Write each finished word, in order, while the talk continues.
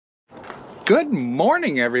Good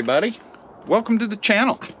morning, everybody. Welcome to the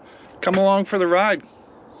channel. Come along for the ride.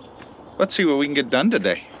 Let's see what we can get done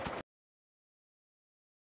today.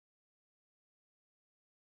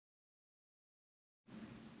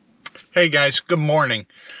 Hey guys, good morning.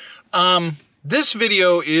 This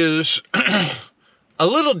video is a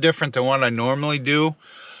little different than what I normally do.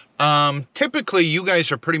 Typically, you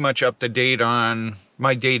guys are pretty much up to date on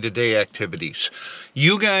my day-to-day activities.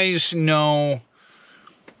 You guys know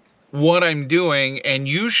what I'm doing, and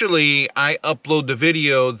usually I upload the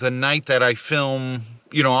video the night that I film.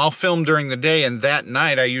 You know, I'll film during the day, and that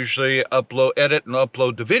night I usually edit and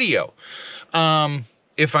upload the video.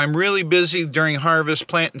 If I'm really busy during harvest,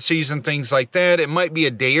 planting season, things like that, it might be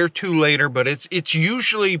a day or two later, but it's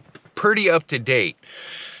usually pretty up to date.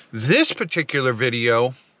 This particular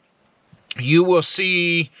video, you will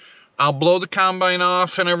see I'll blow the combine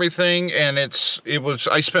off and everything, and I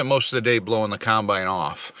spent most of the day blowing the combine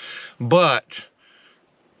off. But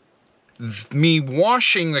me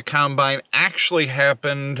washing the combine actually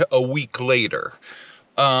happened a week later.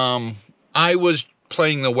 I was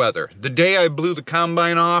playing the weather. The day I blew the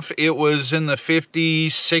combine off, it was in the 50s,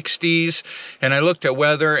 60s, and I looked at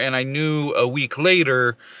weather and I knew a week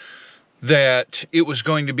later that it was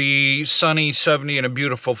going to be sunny, 70, and a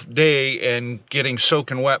beautiful day, and getting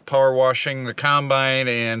soaking wet power washing the combine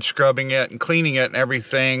and scrubbing it and cleaning it and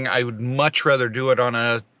everything. I would much rather do it on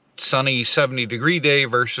a sunny 70-degree day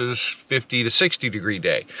versus 50 to 60-degree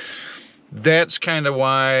day. That's kind of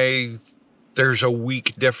why there's a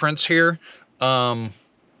week difference here. But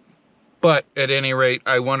at any rate,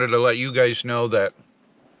 I wanted to let you guys know that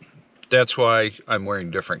that's why I'm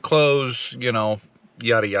wearing different clothes, you know,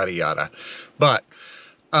 yada, yada, yada. But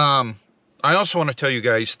I also want to tell you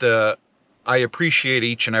guys that I appreciate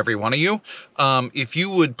each and every one of you. If you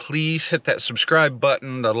would please hit that subscribe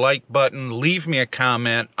button, the like button, leave me a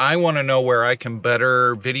comment. I want to know where I can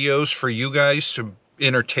better videos for you guys to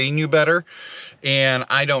entertain you better. And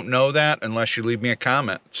I don't know that unless you leave me a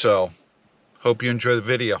comment. So, hope you enjoy the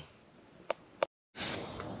video.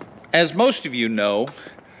 As most of you know,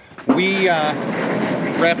 we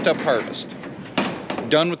wrapped up harvest.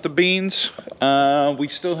 Done with the beans. We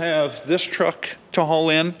still have this truck to haul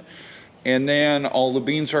in, and then all the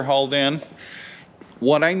beans are hauled in.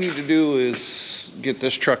 What I need to do is get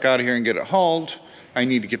this truck out of here and get it hauled. I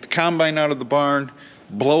need to get the combine out of the barn,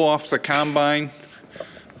 blow off the combine.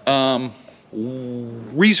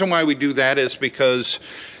 Reason why we do that is because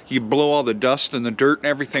you blow all the dust and the dirt and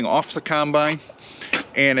everything off the combine,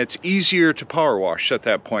 and it's easier to power wash at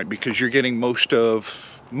that point because you're getting most of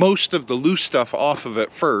the loose stuff off of it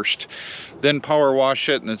first, then power wash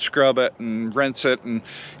it and then scrub it and rinse it, and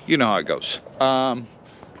you know how it goes.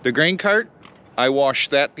 The grain cart, I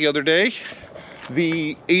washed that the other day.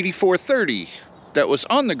 The 8430 that was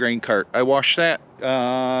on the grain cart, I washed that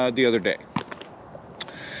the other day.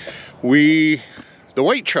 The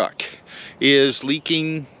white truck is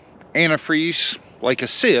leaking antifreeze like a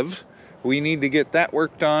sieve. We need to get that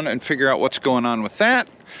worked on and figure out what's going on with that.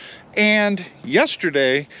 And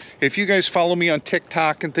yesterday, if you guys follow me on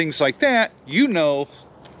TikTok and things like that, you know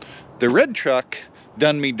the red truck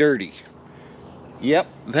done me dirty. Yep,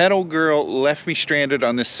 that old girl left me stranded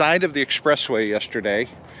on the side of the expressway yesterday,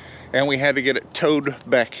 and we had to get it towed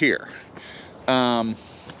back here. Don't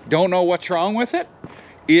know what's wrong with it.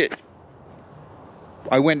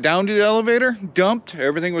 I went down to the elevator, dumped,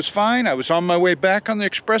 everything was fine. I was on my way back on the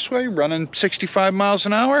expressway, running 65 miles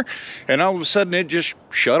an hour, and all of a sudden it just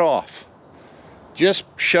shut off. Just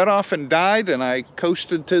shut off and died, and I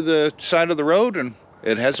coasted to the side of the road, and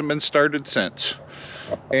it hasn't been started since.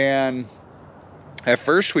 And at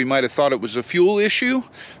first we might have thought it was a fuel issue,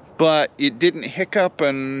 but it didn't hiccup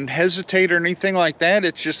and hesitate or anything like that.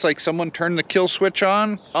 It's just like someone turned the kill switch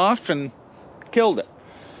off and killed it.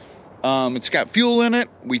 It's got fuel in it.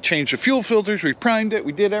 We changed the fuel filters, we primed it,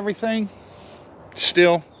 we did everything.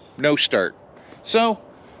 Still, no start. So,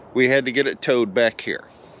 we had to get it towed back here.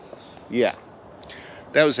 Yeah,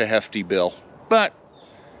 that was a hefty bill. But,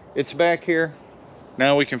 it's back here.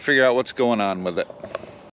 Now we can figure out what's going on with it.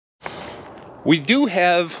 We do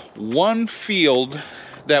have one field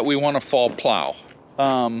that we want to fall plow.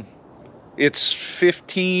 It's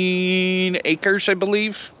 15 acres, I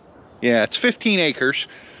believe. Yeah, it's 15 acres.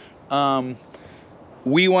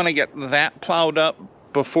 We want to get that plowed up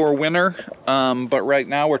before winter, but right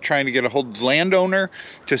now we're trying to get a hold of the landowner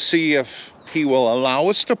to see if he will allow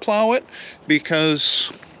us to plow it, because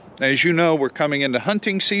as you know, we're coming into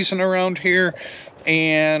hunting season around here,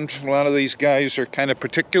 and a lot of these guys are kind of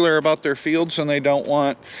particular about their fields, and they don't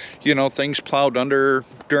want, you know, things plowed under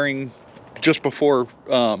just before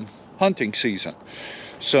hunting season.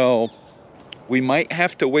 So We might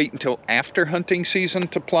have to wait until after hunting season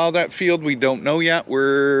to plow that field. We don't know yet.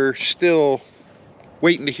 We're still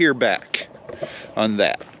waiting to hear back on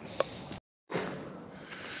that.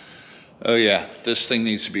 Oh yeah, this thing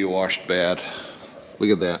needs to be washed bad.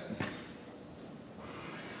 Look at that.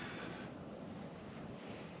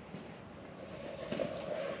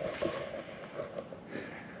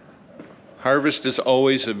 Harvest is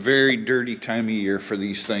always a very dirty time of year for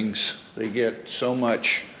these things. They get so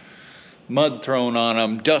much mud thrown on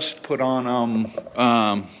them, dust put on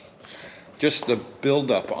them, just the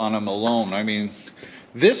buildup on them alone. I mean,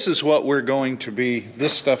 this is what we're going to be,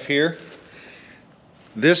 this stuff here,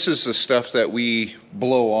 this is the stuff that we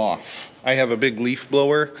blow off. I have a big leaf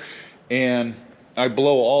blower, and I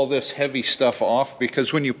blow all this heavy stuff off,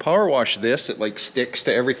 because when you power wash this, it like sticks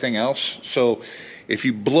to everything else. So if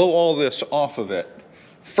you blow all this off of it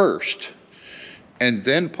first and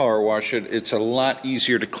then power wash it, it's a lot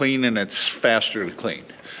easier to clean and it's faster to clean.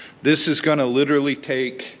 This is gonna literally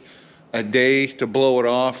take a day to blow it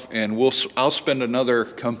off, and I'll spend another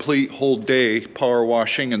complete whole day power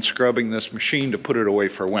washing and scrubbing this machine to put it away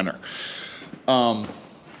for winter.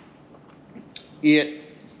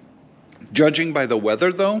 Judging by the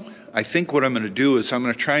weather though, I think what I'm gonna do is I'm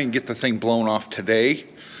gonna try and get the thing blown off today.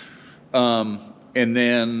 And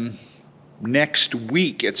then next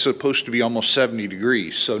week, it's supposed to be almost 70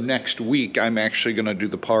 degrees. So next week, I'm actually gonna do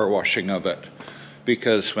the power washing of it,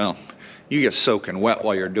 because, well, you get soaking wet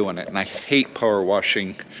while you're doing it. And I hate power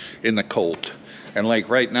washing in the cold. And like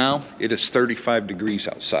right now, it is 35 degrees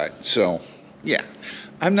outside. So yeah,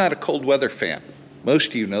 I'm not a cold weather fan. Most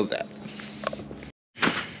of you know that.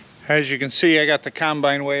 As you can see, I got the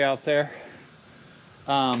combine way out there.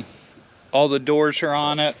 All the doors are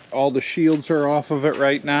on it. All the shields are off of it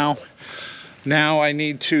right now. Now I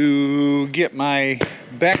need to get my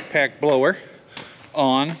backpack blower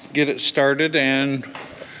on, get it started, and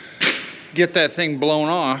get that thing blown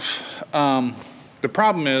off. The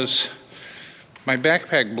problem is my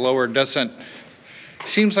backpack blower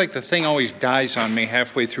seems like the thing always dies on me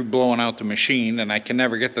halfway through blowing out the machine, and I can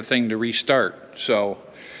never get the thing to restart. So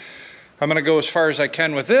I'm gonna go as far as I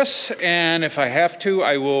can with this, and if I have to,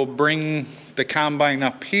 I will bring the combine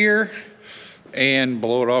up here and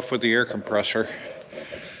blow it off with the air compressor.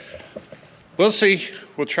 We'll see.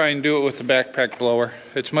 We'll try and do it with the backpack blower.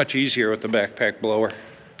 It's much easier with the backpack blower.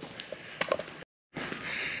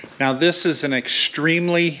 Now this is an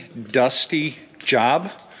extremely dusty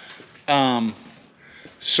job.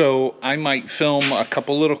 So I might film a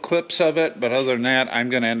couple little clips of it, but other than that,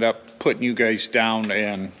 I'm gonna end up putting you guys down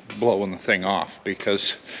and blowing the thing off,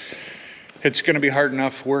 because it's gonna be hard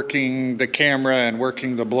enough working the camera and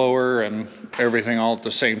working the blower and everything all at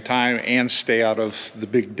the same time, and stay out of the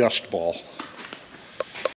big dust ball.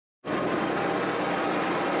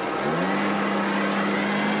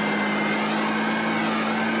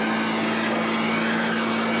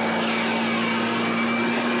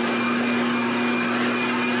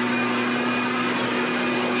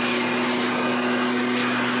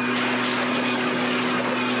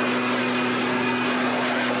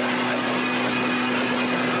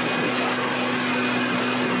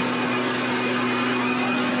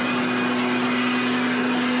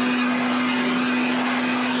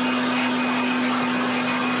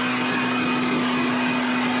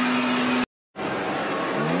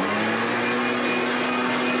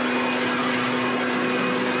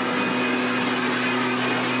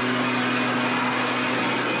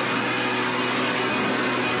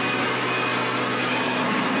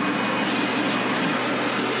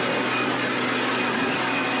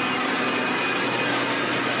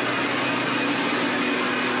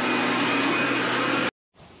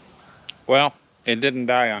 Well, it didn't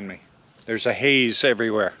die on me. There's a haze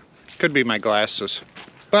everywhere. Could be my glasses.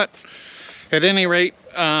 But at any rate,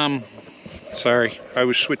 sorry, I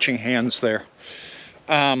was switching hands there.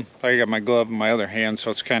 I got my glove in my other hand, so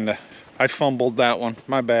it's kind of, I fumbled that one,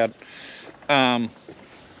 my bad.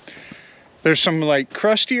 There's some like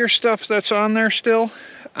crustier stuff that's on there still.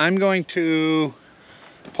 I'm going to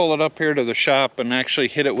pull it up here to the shop and actually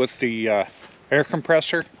hit it with the air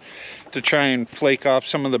compressor to try and flake off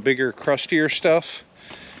some of the bigger, crustier stuff.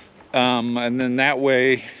 And then that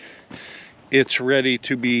way it's ready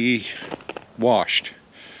to be washed.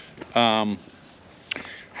 How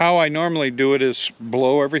I normally do it is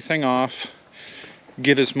blow everything off,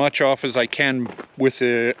 get as much off as I can with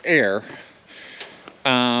the air.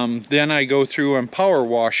 Then I go through and power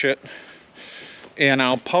wash it, and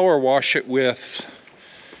I'll power wash it with,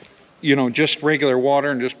 you know, just regular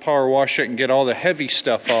water, and just power wash it and get all the heavy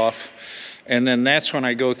stuff off. And then that's when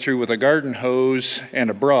I go through with a garden hose and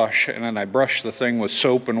a brush, and then I brush the thing with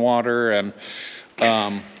soap and water and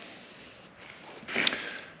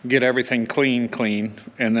get everything clean,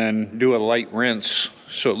 and then do a light rinse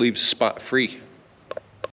so it leaves spot free.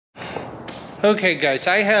 Okay guys,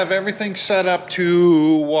 I have everything set up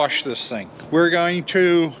to wash this thing. We're going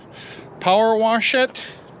to power wash it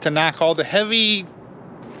to knock all the heavy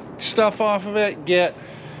stuff off of it.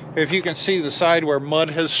 If you can see the side where mud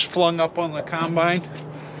has flung up on the combine,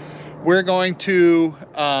 we're going to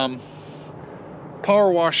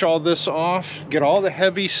power wash all this off, get all the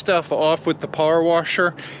heavy stuff off with the power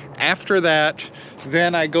washer. After that,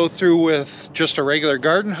 then I go through with just a regular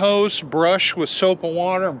garden hose, brush with soap and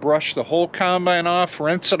water, and brush the whole combine off,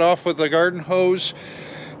 rinse it off with the garden hose.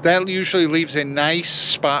 That usually leaves a nice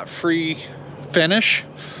spot-free finish.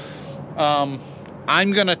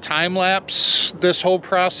 I'm gonna time-lapse this whole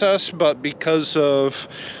process, but because of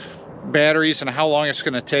batteries and how long it's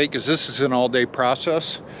gonna take, because this is an all-day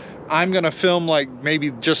process, I'm gonna film like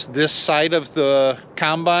maybe just this side of the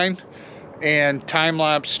combine and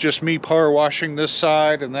time-lapse just me power washing this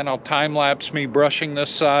side, and then I'll time-lapse me brushing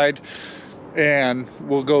this side, and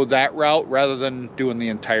we'll go that route rather than doing the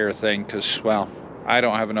entire thing, because, well, I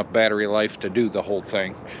don't have enough battery life to do the whole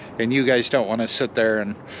thing, and you guys don't want to sit there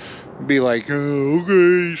and be like, oh,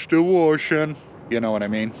 okay, still washing, you know what I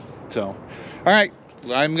mean? So, all right,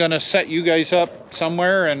 I'm gonna set you guys up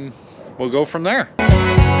somewhere and we'll go from there.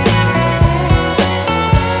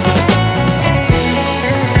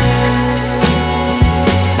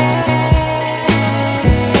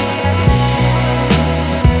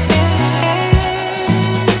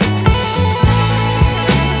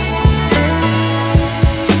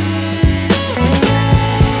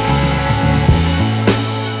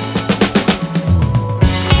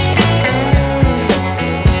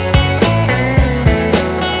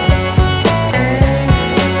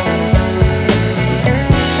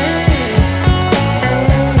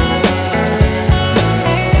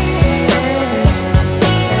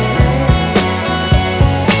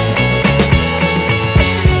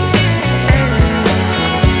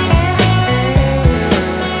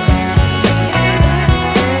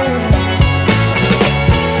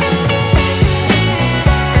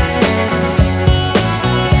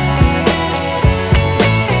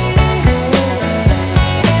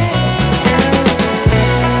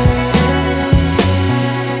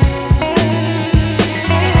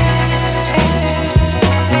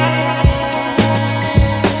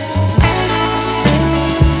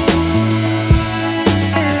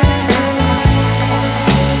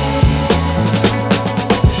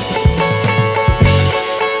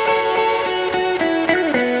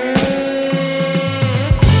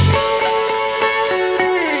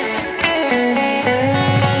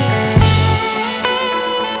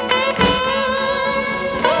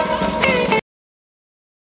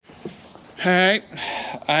 Alright,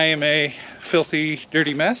 I am a filthy,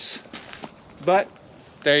 dirty mess, but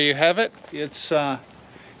there you have it. It's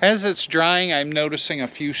as it's drying, I'm noticing a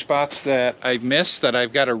few spots that I've missed that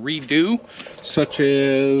I've got to redo, such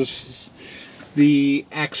as the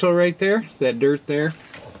axle right there, that dirt there.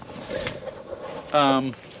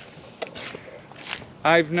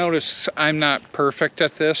 I've noticed I'm not perfect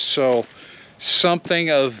at this, so something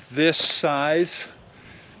of this size,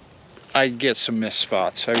 I get some missed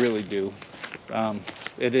spots. I really do.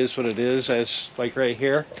 It is what it is, as like right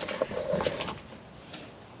here.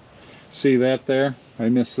 See that there? I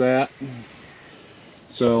missed that.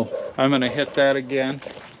 So I'm gonna hit that again.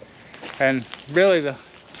 And really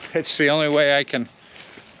it's the only way I can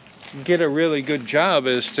get a really good job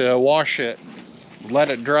is to wash it, let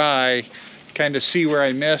it dry, kind of see where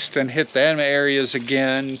I missed and hit them areas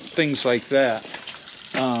again, things like that.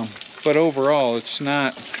 But overall,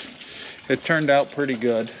 it turned out pretty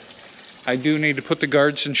good. I do need to put the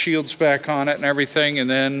guards and shields back on it and everything, and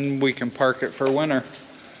then we can park it for winter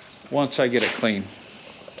once I get it clean.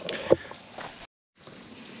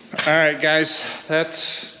 All right, guys,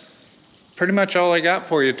 that's pretty much all I got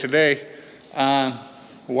for you today.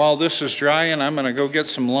 While this is drying, I'm gonna go get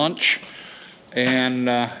some lunch, and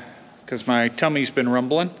because my tummy's been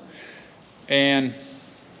rumbling, and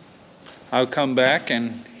I'll come back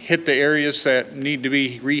and hit the areas that need to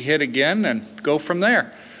be re-hit again and go from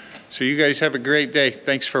there. So you guys have a great day.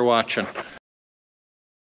 Thanks for watching.